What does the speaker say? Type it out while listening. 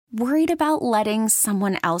Worried about letting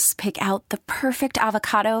someone else pick out the perfect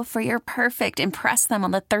avocado for your perfect impress them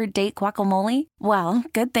on the third date guacamole? Well,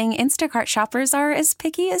 good thing Instacart shoppers are as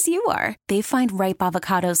picky as you are. They find ripe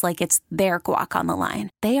avocados like it's their guac on the line.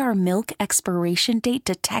 They are milk expiration date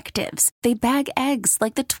detectives. They bag eggs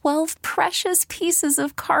like the 12 precious pieces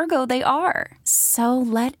of cargo they are. So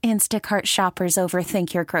let Instacart shoppers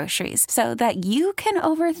overthink your groceries so that you can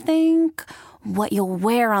overthink what you'll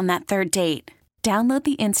wear on that third date. Download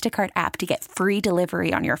the Instacart app to get free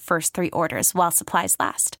delivery on your first 3 orders while supplies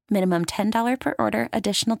last. Minimum $10 per order.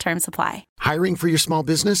 Additional terms apply. Hiring for your small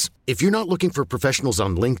business? If you're not looking for professionals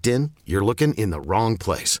on LinkedIn, you're looking in the wrong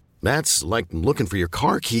place. That's like looking for your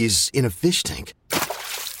car keys in a fish tank.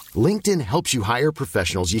 LinkedIn helps you hire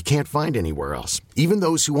professionals you can't find anywhere else, even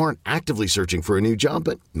those who aren't actively searching for a new job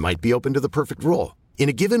but might be open to the perfect role. In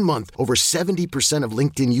a given month, over 70% of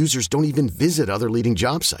LinkedIn users don't even visit other leading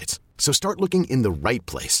job sites. So start looking in the right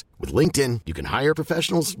place. With LinkedIn, you can hire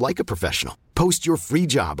professionals like a professional. Post your free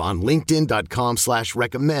job on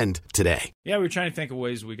linkedin.com/recommend today. Yeah, we were trying to think of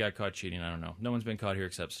ways we got caught cheating. I don't know. No one's been caught here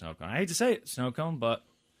except Snowcone. I hate to say it, Snowcone, but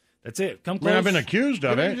that's it. Come close. I mean, I've been accused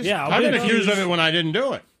of it. Yeah, I've been accused of it when I didn't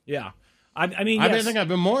do it. Yeah. I mean, I yes. think I've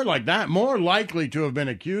been more like that, more likely to have been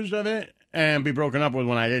accused of it and be broken up with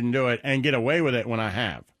when I didn't do it and get away with it when I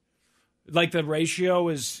have. Like the ratio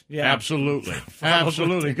is, yeah. Absolutely.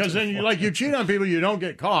 Absolutely. Because then, you cheat on people, you don't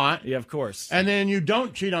get caught. Yeah, of course. And then you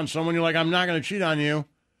don't cheat on someone, you're like, I'm not going to cheat on you.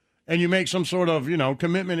 And you make some sort of,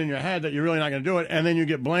 commitment in your head that you're really not going to do it. And then you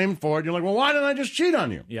get blamed for it. You're like, well, why didn't I just cheat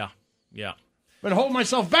on you? Yeah. Yeah. Been holding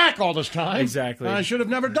myself back all this time. Exactly. And I should have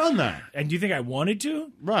never done that. And do you think I wanted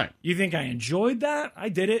to? Right. You think I enjoyed that? I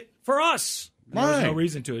did it for us. There was no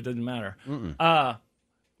reason to. It doesn't matter.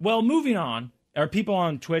 Well, moving on. Are people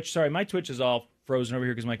on Twitch? Sorry, my Twitch is all frozen over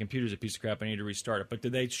here because my computer's a piece of crap. I need to restart it. But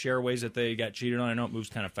did they share ways that they got cheated on? I know it moves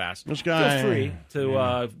kind of fast. This guy, feel free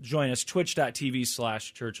to join us.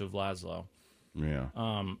 Twitch.tv/Church of Laszlo. Yeah.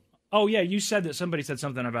 Oh, yeah, you said that somebody said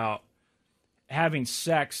something about having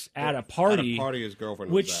sex at a party. At a party his girlfriend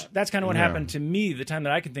which was at. that's kind of what happened to me the time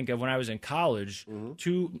that I can think of when I was in college.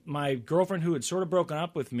 To my girlfriend who had sort of broken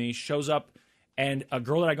up with me shows up, and a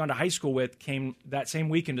girl that I'd gone to high school with came that same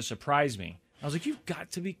weekend to surprise me. I was like, you've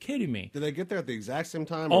got to be kidding me. Did they get there at the exact same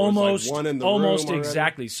time? Almost, was like one in the almost room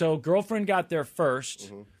exactly. So girlfriend got there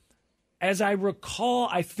first. As I recall,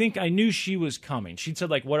 I think I knew she was coming. She'd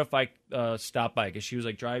said, like, what if I stop by? Because she was,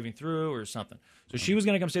 like, driving through or something. So she was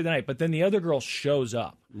going to come stay the night. But then the other girl shows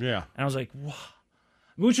up. Yeah. And I was like, wow.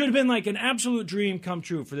 Which would have been, like, an absolute dream come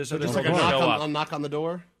true for this other girl Just like to show up. a knock on the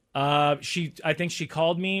door? I think she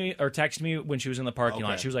called me or texted me when she was in the parking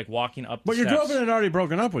lot. She was like walking up the But your steps. girlfriend had already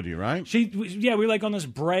broken up with you, right? We were like on this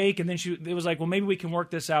break, and then it was like, well, maybe we can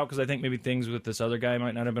work this out because I think maybe things with this other guy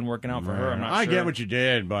might not have been working out for her. I'm not sure. I get what you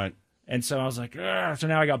did, but... And so I was like, ugh. So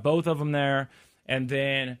now I got both of them there, and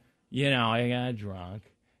then, I got drunk,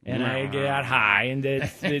 and I got high, and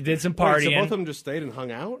did some partying. Wait, so both of them just stayed and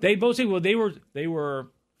hung out? They both said, well, they were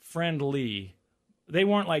friendly. They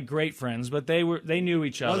weren't like great friends, but they knew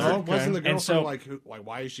each other. Wasn't the girlfriend so, like,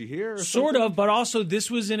 why is she here? Sort of, but also this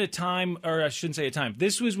was in a time, or I shouldn't say a time.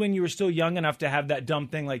 This was when you were still young enough to have that dumb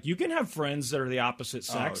thing, like you can have friends that are the opposite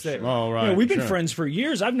sex. Right. We've been friends for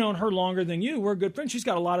years. I've known her longer than you. We're good friends. She's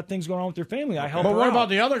got a lot of things going on with her family. I help her But what out. about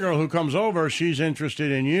the other girl who comes over? She's interested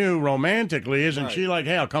in you romantically. Isn't she like,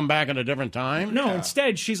 hey, I'll come back at a different time? No,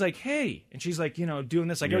 instead, she's like, hey. And she's like, doing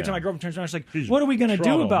this. Like every time my girlfriend turns around, she's like, She's what are we going to do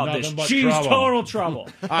trouble. about Nothing but this? She's trouble. total trouble.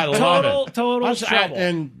 I love it. Total trouble.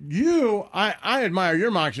 And you, I admire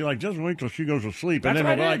your moxie. Like, just wait till she goes to sleep. That's And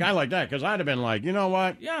what then I like, did. I like that because I'd have been like, you know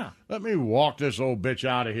what? Yeah. Let me walk this old bitch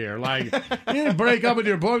out of here. Like, you break up with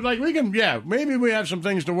your boy. Like, we can, maybe we have some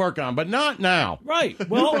things to work on, but not now. Right.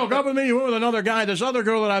 Well, you broke up with me. You went with another guy. This other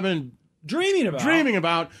girl that I've been dreaming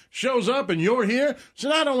about shows up and you're here. So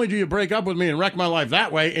not only do you break up with me and wreck my life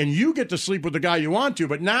that way, and you get to sleep with the guy you want to,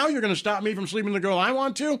 but now you're going to stop me from sleeping with the girl I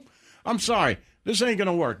want to? I'm sorry. This ain't going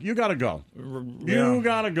to work. You got to go. You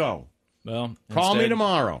got to go. Well, call me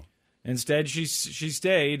tomorrow. Instead, she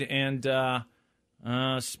stayed and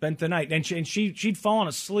spent the night. And she'd fallen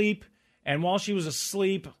asleep. And while she was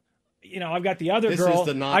asleep, I've got the other This girl. is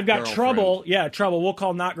the not I've got girlfriend. trouble. Yeah, trouble. We'll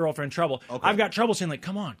call not girlfriend trouble. Okay. I've got trouble saying, like,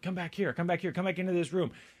 come on, come back here, come back into this room.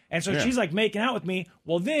 And so she's like making out with me.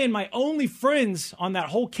 Well, then my only friends on that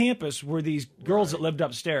whole campus were these girls that lived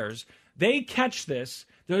upstairs. They catch this.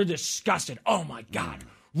 They're disgusted. Oh, my God.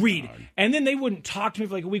 Read. And then they wouldn't talk to me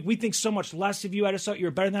for like a week. We think so much less of you. I just thought you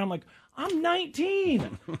were better than. I'm like, I'm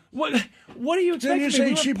 19. What are you expecting? Then you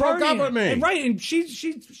say she broke up with me. And, right, and she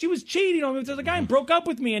was cheating on me with the guy and broke up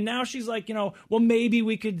with me, and now she's like, well, maybe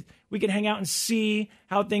we could hang out and see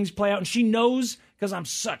how things play out. And she knows because I'm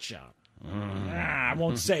such a I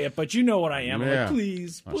won't say it, but you know what I am. I'm like,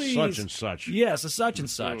 please. A such and such. Yes, a such and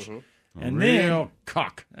such. And Real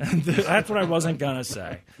cock. That's what I wasn't gonna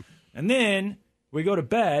say. And then we go to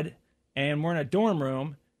bed, and we're in a dorm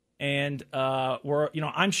room, and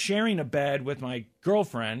I'm sharing a bed with my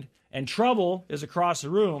girlfriend, and Trouble is across the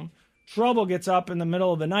room. Trouble gets up in the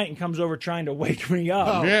middle of the night and comes over trying to wake me up.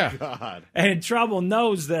 Oh, yeah. God. And Trouble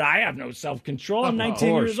knows that I have no self-control. I'm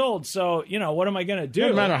 19 years old, so, what am I going to do?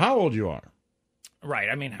 Doesn't matter how old you are. Right,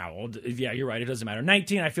 I mean, how old? Yeah, you're right, it doesn't matter.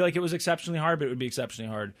 19, I feel like it was exceptionally hard, but it would be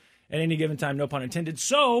exceptionally hard at any given time, no pun intended.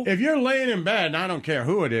 So if you're laying in bed, and I don't care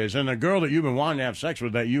who it is, and the girl that you've been wanting to have sex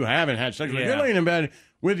with that you haven't had sex with, you're laying in bed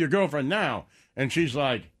with your girlfriend now, and she's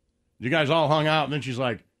like, you guys all hung out, and then she's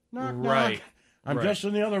like, knock, right. knock. I'm just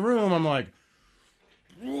in the other room. I'm like,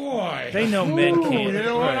 boy. They know men can't. You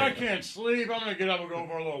know what? Right. I can't sleep. I'm going to get up and go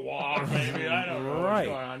for a little walk, maybe. I don't know what's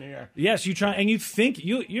going on here. Yes, you try, and you think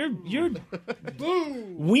your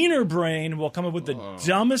wiener brain will come up with the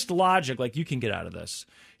dumbest logic. Like, you can get out of this.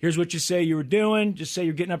 Here's what you say you were doing. Just say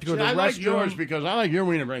you're getting up to go to the restroom. I like yours because I like your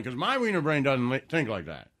wiener brain because my wiener brain doesn't think like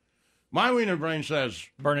that. My wiener brain says,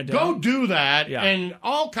 burn it down. Go do that, and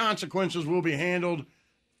all consequences will be handled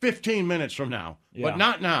 15 minutes from now. Yeah. But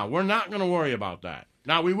not now. We're not going to worry about that.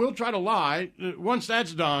 Now, we will try to lie. Once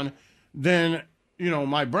that's done, then,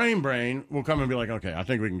 my brain will come and be like, okay, I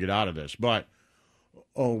think we can get out of this. But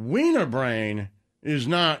a wiener brain is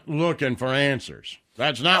not looking for answers.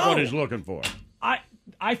 That's not what he's looking for.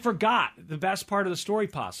 I forgot the best part of the story,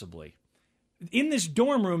 possibly. In this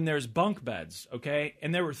dorm room, there's bunk beds, okay?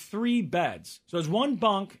 And there were 3 beds. So there's one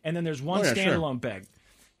bunk, and then there's one standalone bed.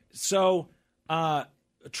 So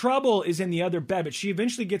Trouble is in the other bed, but she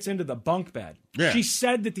eventually gets into the bunk bed. Yeah. She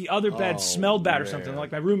said that the other bed smelled bad or something,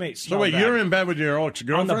 like my roommate smelled bad. So wait, you're in bed with your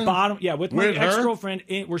ex-girlfriend? On the bottom, with my her? ex-girlfriend.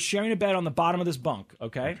 We're sharing a bed on the bottom of this bunk,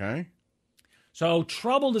 okay? Okay. So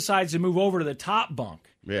Trouble decides to move over to the top bunk.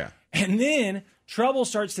 Yeah. And then Trouble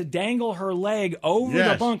starts to dangle her leg over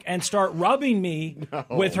the bunk and start rubbing me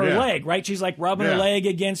with her leg, right? She's like rubbing her leg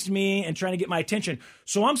against me and trying to get my attention.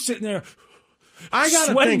 So I'm sitting there. I got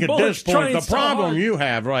to think at this point, the problem you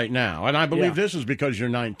have right now, and I believe this is because you're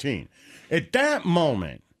 19, at that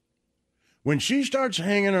moment, when she starts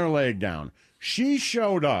hanging her leg down, she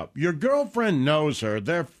showed up. Your girlfriend knows her.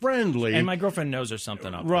 They're friendly. And my girlfriend knows there's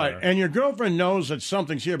something up right, there. And your girlfriend knows that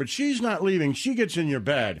something's here, but she's not leaving. She gets in your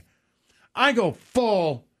bed. I go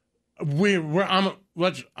full. I'm going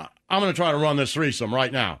to try to run this threesome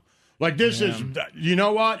right now. Like this is, you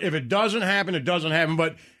know what? If it doesn't happen, it doesn't happen.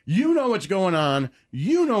 But you know what's going on.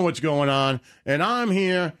 You know what's going on. And I'm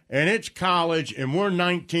here, and it's college, and we're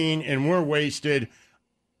 19, and we're wasted.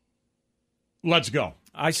 Let's go.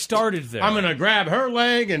 I started there. I'm going to grab her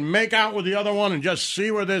leg and make out with the other one and just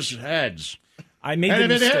see where this heads. I made and the if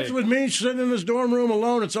mistake. it heads with me sitting in this dorm room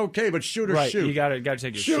alone, it's okay. But shoot or shoot. You got to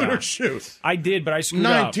take your shoot shot. or shoot. I did, but I screwed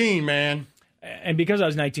 19, man. And because I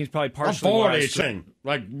was 19, it's probably partially I'm 40, why I thing.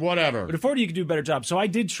 Like, whatever. But at 40, you could do a better job. So I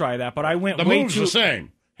did try that, but I went the way move's too... the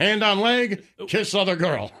same. Hand on leg, kiss other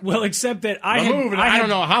girl. Well, except that I don't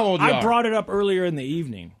know how old you are. I brought it up earlier in the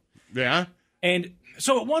evening. Yeah? And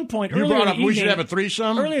so at one point, you earlier brought up in the we evening, should have a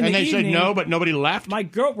threesome, and they said no, but nobody left? My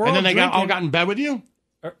girl, and then they all got in bed with you?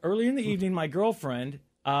 Early in the evening, my girlfriend,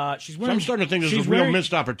 she's wearing... So I'm starting to think there's a real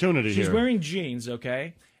missed opportunity here. She's wearing jeans,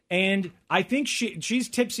 okay? And I think she's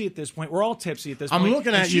tipsy at this point. We're all tipsy at this point. I'm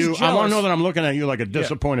looking at you. I want to know that I'm looking at you like a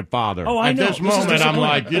disappointed father. Oh, I know. At this moment, I'm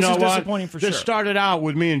like, you know what? Disappointing for this started out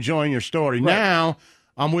with me enjoying your story. Right. Now,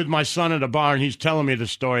 I'm with my son at a bar, and he's telling me the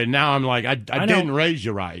story. And now I'm like, I didn't raise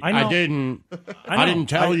you right. I didn't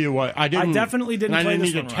tell you what. I definitely didn't play this one right. I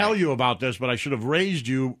didn't need to tell you about this, but I should have raised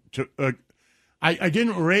you to... I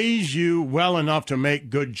didn't raise you well enough to make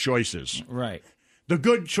good choices. Right. The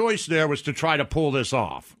good choice there was to try to pull this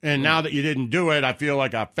off. And now that you didn't do it, I feel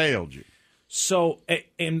like I failed you. So,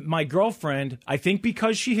 and my girlfriend, I think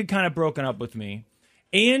because she had kind of broken up with me,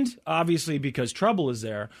 and obviously because Trouble is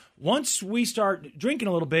there, once we start drinking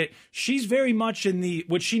a little bit, she's very much in the,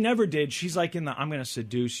 what she never did, she's like in the, I'm going to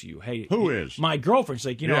seduce you. Hey. Who is? My girlfriend. She's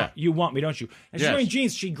like, you know, you want me, don't you? And she's wearing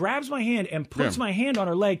jeans. She grabs my hand and puts my hand on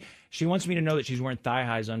her leg. She wants me to know that she's wearing thigh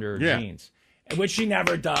highs under her jeans. Which she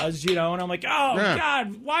never does, you know, and I'm like, oh,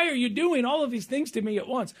 God, why are you doing all of these things to me at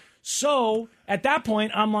once? So, at that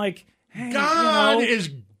point, I'm like, hey, God is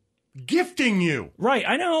gifting you. Right,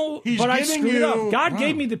 I know, He's but I giving screwed you- up. God Wow.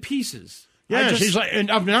 gave me the pieces. Yes, he's like, and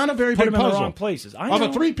not a very put big them in puzzle. the wrong places. I Of know.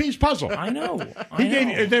 a 3-piece puzzle. I know. He gave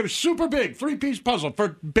you, they were super big 3-piece puzzle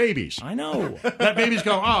for babies. I know. That babies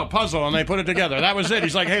go, oh, puzzle, and they put it together. That was it.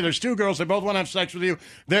 He's like, hey, there's 2 girls. They both want to have sex with you.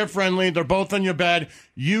 They're friendly. They're both in your bed.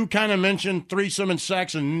 You kind of mentioned threesome and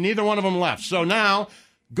sex, and neither one of them left. So now,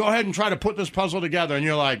 go ahead and try to put this puzzle together. And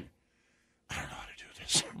you're like, I don't know how to do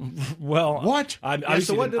this. Well, What?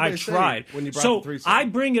 So what did I they say tried. when you brought so the threesome? I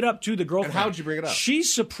bring it up to the girlfriend. And how'd you bring it up? She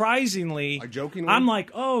surprisingly, Like jokingly? I'm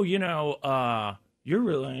like, oh, you're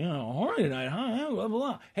really, horny tonight, huh? Blah, blah,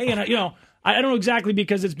 blah. Hey, and I don't know exactly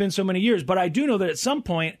because it's been so many years, but I do know that at some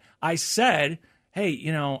point I said, hey,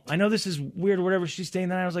 I know this is weird or whatever. She's staying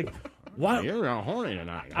there. I was like, what? You're horny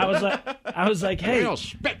tonight. I was like, hey, Real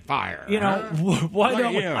Spitfire. why Look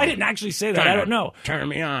don't at you. I didn't actually say that. I don't know. Turn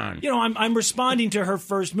me on. I'm responding to her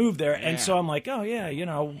first move there, and so I'm like, oh yeah,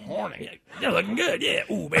 Horny. you're looking good, yeah,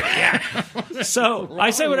 ooh baby, yeah. So I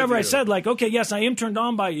say whatever I said, like, okay, yes, I am turned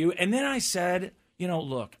on by you, and then I said,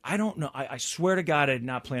 look, I don't know, I swear to God, I did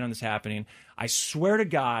not plan on this happening. I swear to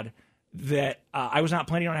God that I was not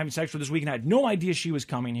planning on having sex with her this week, and I had no idea she was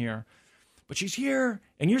coming here. But she's here,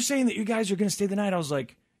 and you're saying that you guys are going to stay the night. I was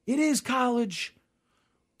like, it is college.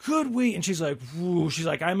 Could we? And she's like, woo. She's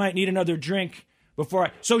like, I might need another drink before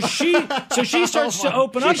I. So she starts to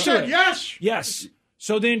open up She to said it. yes. Yes.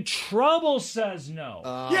 So then Trouble says no.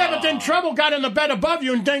 Yeah, but then Trouble got in the bed above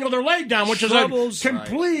you and dangled her leg down, which Trouble's- is a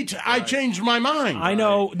complete, I changed my mind. I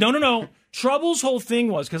know. No. Trouble's whole thing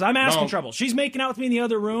was, because I'm asking No. Trouble. She's making out with me in the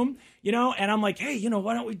other room, and I'm like, hey,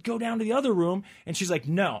 why don't we go down to the other room? And she's like,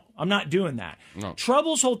 no, I'm not doing that. No.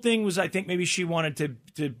 Trouble's whole thing was, I think maybe she wanted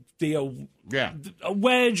to be Yeah. a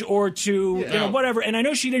wedge or to, Yeah. whatever. And I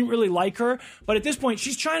know she didn't really like her, but at this point,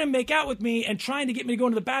 she's trying to make out with me and trying to get me to go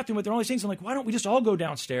into the bathroom with her. All these things. I'm like, why don't we just all go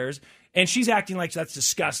downstairs? And she's acting like that's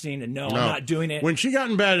disgusting, and no, I'm not doing it. When she got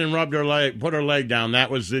in bed and rubbed her leg, put her leg down, that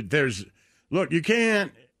was it. Look, you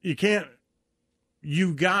can't,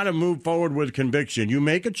 you got to move forward with conviction. You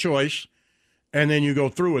make a choice, and then you go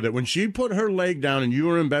through with it. When she put her leg down and you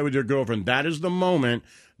were in bed with your girlfriend, that is the moment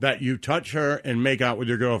that you touch her and make out with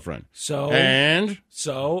your girlfriend. So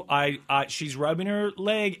she's rubbing her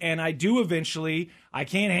leg, and I do eventually. I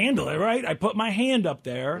can't handle it, right? I put my hand up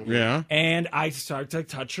there, Yeah. and I start to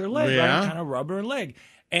touch her leg, Yeah. right? Kind of rub her leg,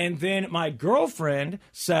 and then my girlfriend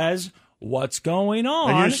says, "What's going on?"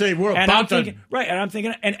 And you say, "We're and about I'm to thinking, right? And I'm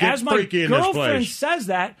thinking, and get as my freaky in this girlfriend place." says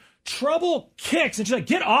that, Trouble kicks, and she's like,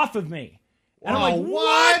 "Get off of me!" And I'm Oh, like,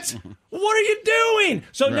 "What? What are you doing?"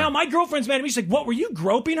 So Yeah. now my girlfriend's mad at me. She's like, "What, were you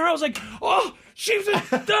groping her?" I was like, "Oh, she was,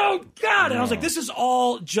 oh, God." And I was like, this is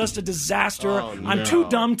all just a disaster. I'm too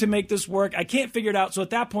dumb to make this work. I can't figure it out. So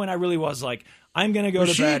at that point, I really was like, I'm going to go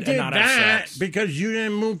to She bed did and not that have sex. because you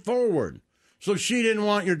didn't move forward. So she didn't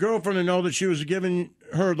want your girlfriend to know that she was giving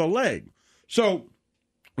her the leg. So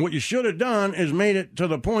what you should have done is made it to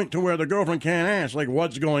the point to where the girlfriend can't ask, like,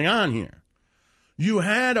 what's going on here? You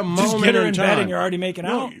had a moment Just get her in time. bed and you're already making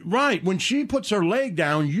out? Right. When she puts her leg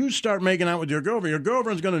down, you start making out with your girlfriend. Your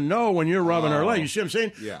girlfriend's going to know when you're rubbing her leg. You see what I'm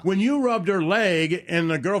saying? Yeah. When you rubbed her leg and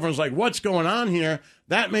the girlfriend's like, what's going on here?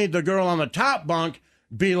 That made the girl on the top bunk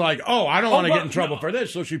be like, oh, I don't want to get in trouble for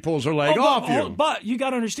this. So she pulls her leg off you. But you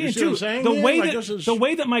got to understand, You see too, what I'm saying? the Yeah, way like that this is- the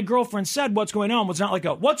way that my girlfriend said what's going on was not like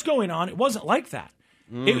a what's going on. It wasn't like that.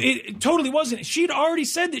 It totally wasn't. She'd already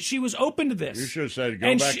said that she was open to this. You should have said, go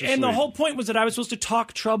and back to And the sleep. whole point was that I was supposed to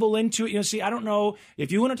talk Trouble into it. See, I don't know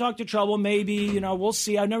if you want to talk to Trouble. Maybe we'll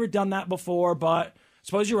see. I've never done that before, but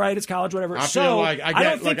suppose you're right. It's college, whatever. I so feel like I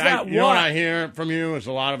don't think that you know what I hear from you is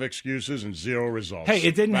a lot of excuses and zero results. Hey,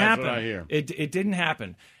 it didn't That's happen. What I hear. It didn't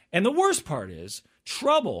happen. And the worst part is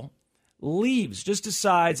Trouble leaves, just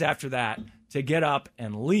decides after that to get up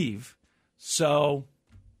and leave. So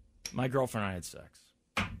my girlfriend and I had sex.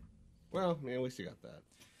 Well, at least you got that.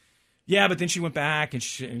 Yeah, but then she went back and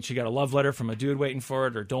she got a love letter from a dude waiting for her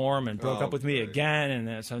at her dorm and broke up with me again. And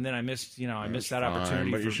then I missed that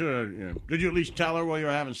opportunity. But you should have. Did you at least tell her while you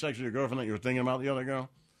were having sex with your girlfriend that you were thinking about the other girl?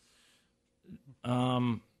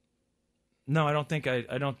 No, I don't think I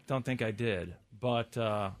did. But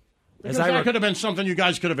Because that could have been something you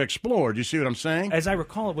guys could have explored. You see what I'm saying? as I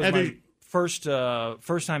recall, it was Have my you- first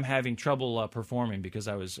time having trouble performing because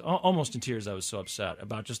I was almost in tears. I was so upset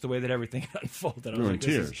about just the way that everything had unfolded. I was You were in like,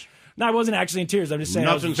 this is- tears. No, I wasn't actually in tears. I'm just saying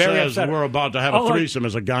Nothing I was very says upset. we're about to have Oh, a like- threesome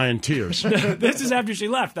as a guy in tears. This is after she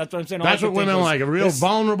left. That's what I'm saying. All I That's could what think women was, like. A real this-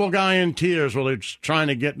 vulnerable guy in tears while they're trying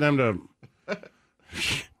to get them to.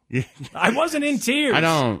 I wasn't in tears. I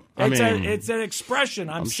don't. It's an expression.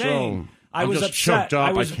 I'm saying. I I'm was just upset. choked up.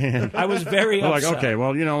 I was. I can't. I was very We're upset. like, okay,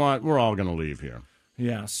 well, you know what? We're all going to leave here.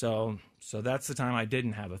 Yeah, so that's the time I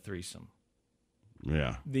didn't have a threesome.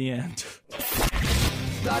 Yeah. The end.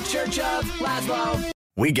 The Church of Laszlo.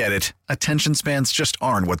 We get it. Attention spans just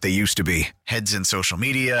aren't what they used to be. Heads in social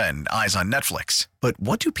media and eyes on Netflix. But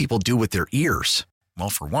what do people do with their ears? Well,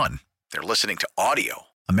 for one, they're listening to audio.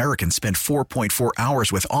 Americans spend 4.4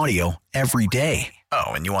 hours with audio every day. Oh,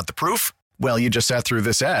 and you want the proof? Well, you just sat through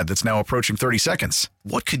this ad that's now approaching 30 seconds.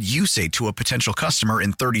 What could you say to a potential customer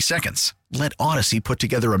in 30 seconds? Let Odyssey put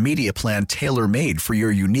together a media plan tailor-made for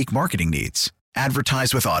your unique marketing needs.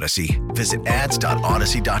 Advertise with Odyssey. Visit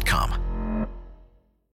ads.odyssey.com.